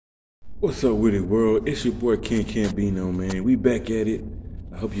What's up with it, world? It's your boy Ken Cambino, man. We back at it.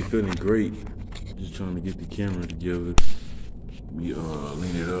 I hope you're feeling great. Just trying to get the camera together. We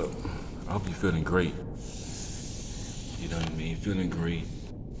lean it up. I hope you're feeling great. You know what I mean? Feeling great.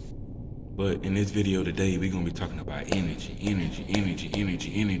 But in this video today, we're gonna be talking about energy,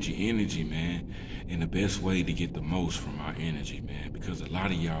 man. And the best way to get the most from our energy, man. Because a lot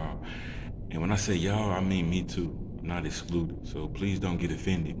of y'all, and when I say y'all, I mean me too. I'm not excluded. So please don't get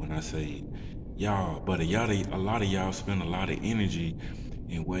offended when I say y'all. But a lot of y'all spend a lot of energy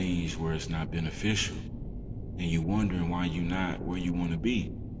in ways where it's not beneficial. And you're wondering why you're not where you want to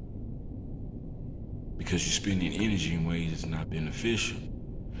be. Because you're spending energy in ways that's not beneficial.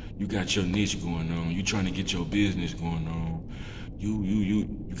 You got your niche going on. You trying to get your business going on. You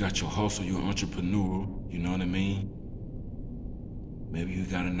got your hustle. You're an entrepreneur. You know what I mean? Maybe you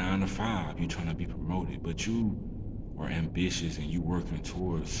got a 9 to 5. You're trying to be promoted, but you are ambitious and you working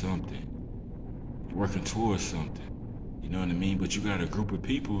towards something. You're working towards something. You know what I mean? But you got a group of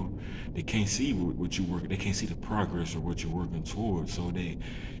people that can't see what you work. They can't see the progress or what you're working towards. So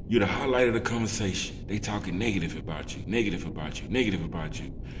you're the highlight of the conversation. They talking negative about you, negative about you, negative about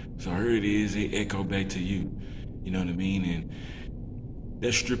you. So here it is, they echo back to you. You know what I mean? And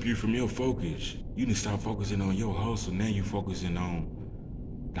that strip you from your focus. You need to stop focusing on your hustle. Now you focusing on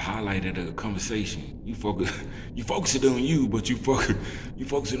the highlight of the conversation. You focusing on you, but you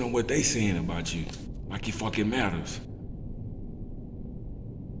focusing on what they saying about you. Like it fucking matters.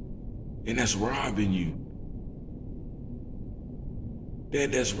 And that's robbing you.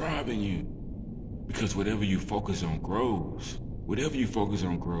 That's robbing you. Because whatever you focus on grows. Whatever you focus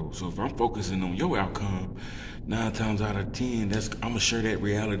on grows. So if I'm focusing on your outcome, 9 times out of 10, I'm gonna share that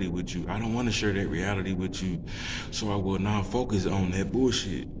reality with you. I don't wanna share that reality with you. So I will not focus on that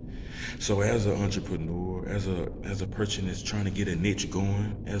bullshit. So as an entrepreneur, as a person that's trying to get a niche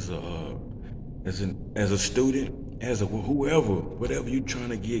going, as a student, as a whoever, whatever you trying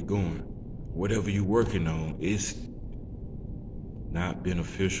to get going, whatever you working on, it's not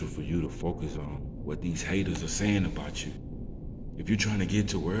beneficial for you to focus on what these haters are saying about you. If you're trying to get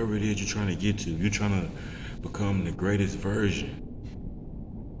to wherever it is you're trying to get to, you're trying to become the greatest version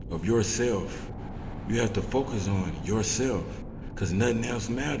of yourself, you have to focus on yourself, because nothing else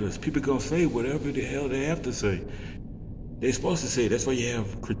matters. People gonna say whatever the hell they have to say. They're supposed to say. That's why you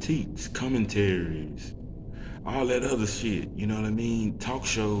have critiques, commentaries, all that other shit, you know what I mean? Talk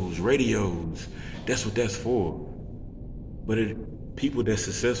shows, radios, that's what that's for. But people that's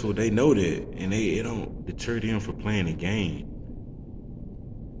successful, they know that, and it don't deter them from playing the game.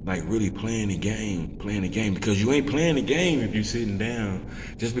 Like really playing the game, because you ain't playing the game if you sitting down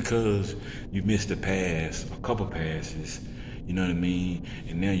just because you missed a pass, a couple passes, you know what I mean?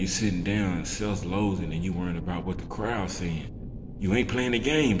 And now you sitting down, self-loathing, and you worrying about what the crowd's saying. You ain't playing the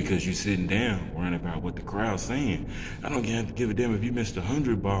game because you sitting down worrying about what the crowd's saying. I don't give a damn if you missed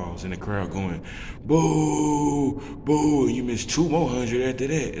 100 balls and the crowd going, boo, boo, and you missed 2 more hundred after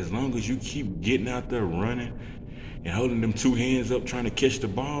that. As long as you keep getting out there running and holding them 2 hands up trying to catch the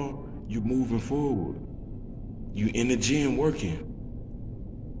ball, you moving forward. You in the gym working.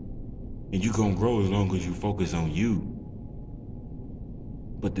 And you gonna grow as long as you focus on you.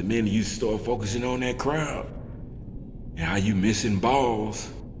 But the minute you start focusing on that crowd and how you missing balls,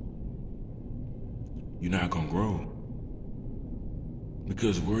 you're not gonna grow.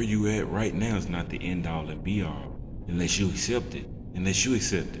 Because where you at right now is not the end all and be all, unless you accept it.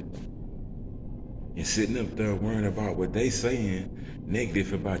 And sitting up there worrying about what they saying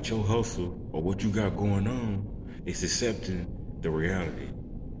negative about your hustle or what you got going on, it's accepting the reality.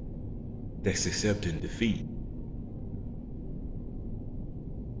 That's accepting defeat.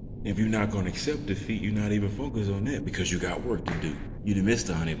 If you're not gonna accept defeat, you're not even focused on that because you got work to do. You done missed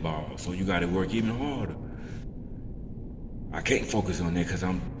 100 balls, so you gotta work even harder. I can't focus on that because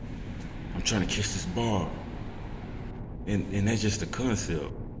I'm trying to catch this ball. And that's just the concept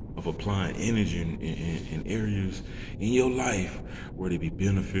of applying energy in areas in your life where they be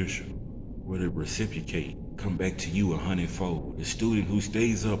beneficial, where they reciprocate, come back to you 100-fold. The student who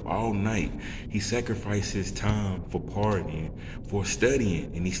stays up all night, he sacrifices his time for partying, for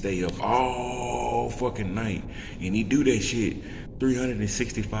studying, and he stay up all fucking night. And he do that shit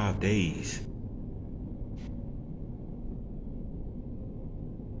 365 days.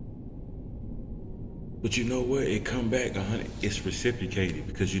 But you know what? It come back 100. It's reciprocated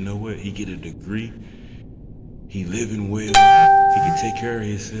because you know what? He get a degree. He living well. He can take care of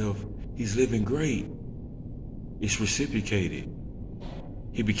himself. He's living great. It's reciprocated.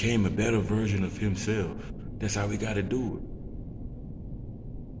 He became a better version of himself. That's how we gotta do it.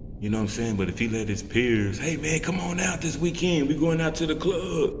 You know what I'm saying? But if he let his peers, hey man, come on out this weekend. We going out to the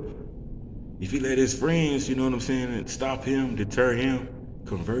club. If he let his friends, you know what I'm saying, stop him, deter him,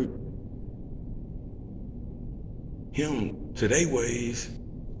 convert him to their ways,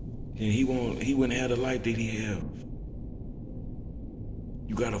 then he wouldn't have the life that he have.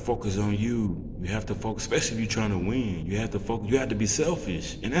 You gotta focus on you. You have to focus, especially if you're trying to win. You have to focus. You have to be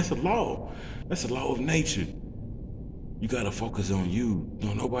selfish, and that's a law. That's a law of nature. You gotta focus on you.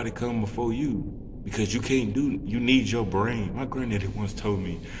 Don't nobody come before you, because you can't do. You need your brain. My granddaddy once told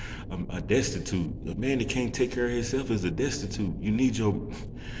me, a destitute, a man that can't take care of himself is a destitute. You need your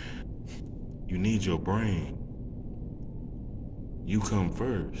brain. You come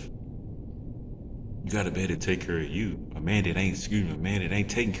first. You gotta be able to take care of you. A man that ain't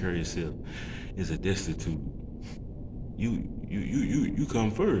taking care of himself is a destitute. You come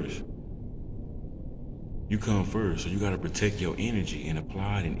first. You come first, so you gotta protect your energy and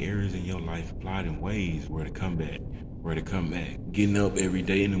apply it in areas in your life, apply it in ways where to come back. Getting up every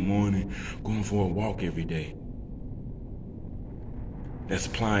day in the morning, going for a walk every day. That's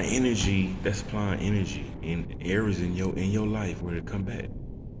applying energy in areas in your life where to come back.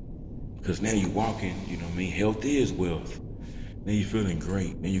 Because now you're walking, you know what I mean? Health is wealth. Now you're feeling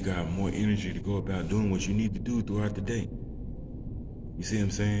great. Now you got more energy to go about doing what you need to do throughout the day. You see what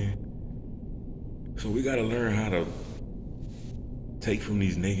I'm saying? So we got to learn how to take from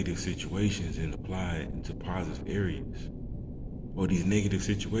these negative situations and apply it into positive areas. Or these negative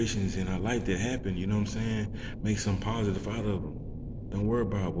situations in our life that happen, you know what I'm saying? Make something positive out of them. Don't worry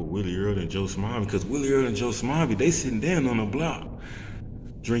about what Willie Earl and Joe Smalley, because Willie Earl and Joe Smalley, they sitting down on the block,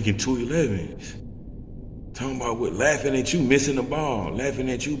 drinking 211s. Talking about what, laughing at you, missing the ball, laughing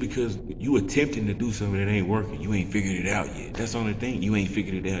at you because you attempting to do something that ain't working. You ain't figured it out yet. That's the only thing, you ain't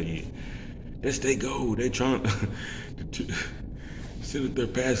figured it out yet. That's their goal. They trying to sit up there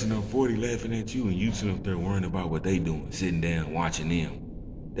passing up 40, laughing at you, and you sitting up there worrying about what they doing, sitting down, watching them.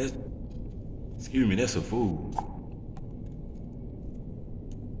 That's a fool.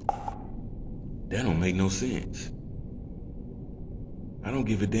 That don't make no sense. I don't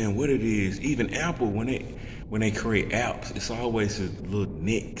give a damn what it is. Even Apple, when they create apps, it's always a little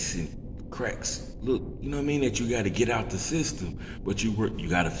nicks and cracks. Look, you know what I mean? That you got to get out the system, but you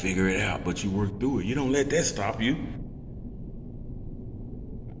got to figure it out, but you work through it. You don't let that stop you.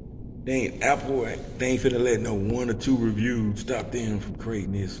 Apple ain't finna let no 1 or 2 reviews stop them from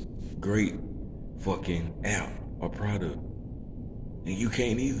creating this great fucking app or product. And you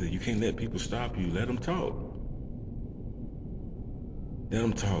can't either. You can't let people stop you. Let them talk. Let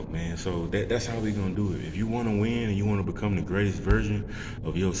them talk, man. So that's how we gonna do it. If you want to win and you want to become the greatest version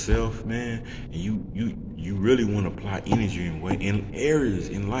of yourself, man, and you really want to apply energy in areas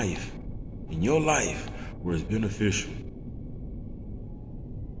in life, in your life, where it's beneficial.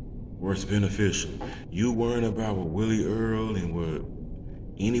 You worrying about what Willie Earl and what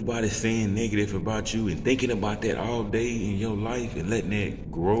anybody saying negative about you and thinking about that all day in your life and letting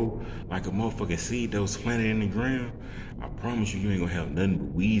that grow like a motherfucking seed that was planted in the ground, I promise you ain't gonna have nothing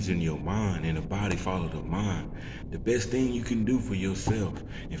but weeds in your mind, and the body follow the mind. The best thing you can do for yourself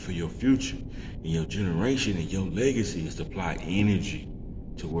and for your future and your generation and your legacy is to apply energy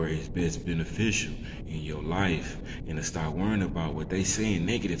to where it's best beneficial in your life, and to stop worrying about what they saying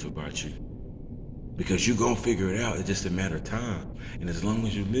negative about you. Because you gonna figure it out. It's just a matter of time. And as long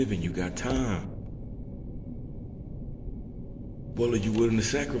as you're living, you got time. What are you willing to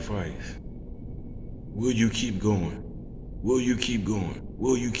sacrifice? Will you keep going? Will you keep going?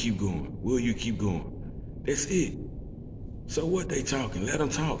 Will you keep going? Will you keep going? That's it. So what they talking? Let them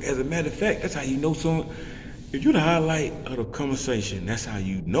talk. As a matter of fact, that's how you know someone. If you're the highlight of the conversation, that's how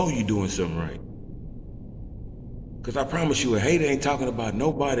you know you're doing something right. Because I promise you, a hater ain't talking about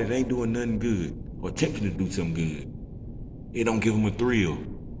nobody that ain't doing nothing good or attempting to do something good. It don't give them a thrill.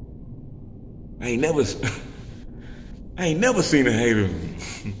 I ain't never seen a hater.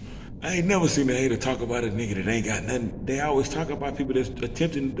 I ain't never seen a hater talk about a nigga that ain't got nothing. They always talk about people that's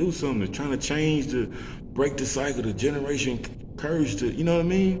attempting to do something, that's trying to change, to break the cycle, the generation curse, to, you know what I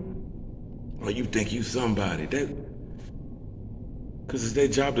mean? Or you think you somebody. Because it's their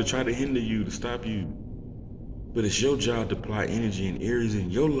job to try to hinder you, to stop you. But it's your job to apply energy in areas in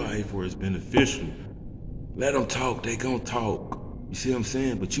your life where it's beneficial. Let them talk, they gonna talk. You see what I'm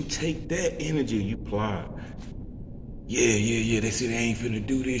saying? But you take that energy and you apply. Yeah, they say they ain't finna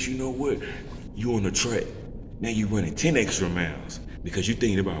do this, you know what? You on the track. Now you running 10 extra miles because you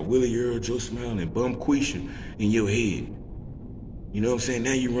thinking about Willie Earl, Joe Smalley, and Bum Quisha in your head. You know what I'm saying?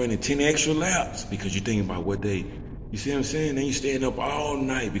 Now you running 10 extra laps because you thinking about what they, you see what I'm saying? Then you staying up all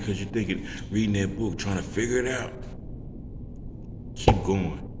night because you're thinking, reading that book, trying to figure it out. Keep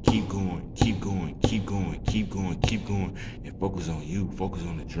going. Keep going, keep going, keep going, keep going, keep going, and focus on you, focus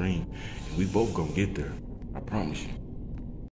on the dream. And we both gonna get there. I promise you.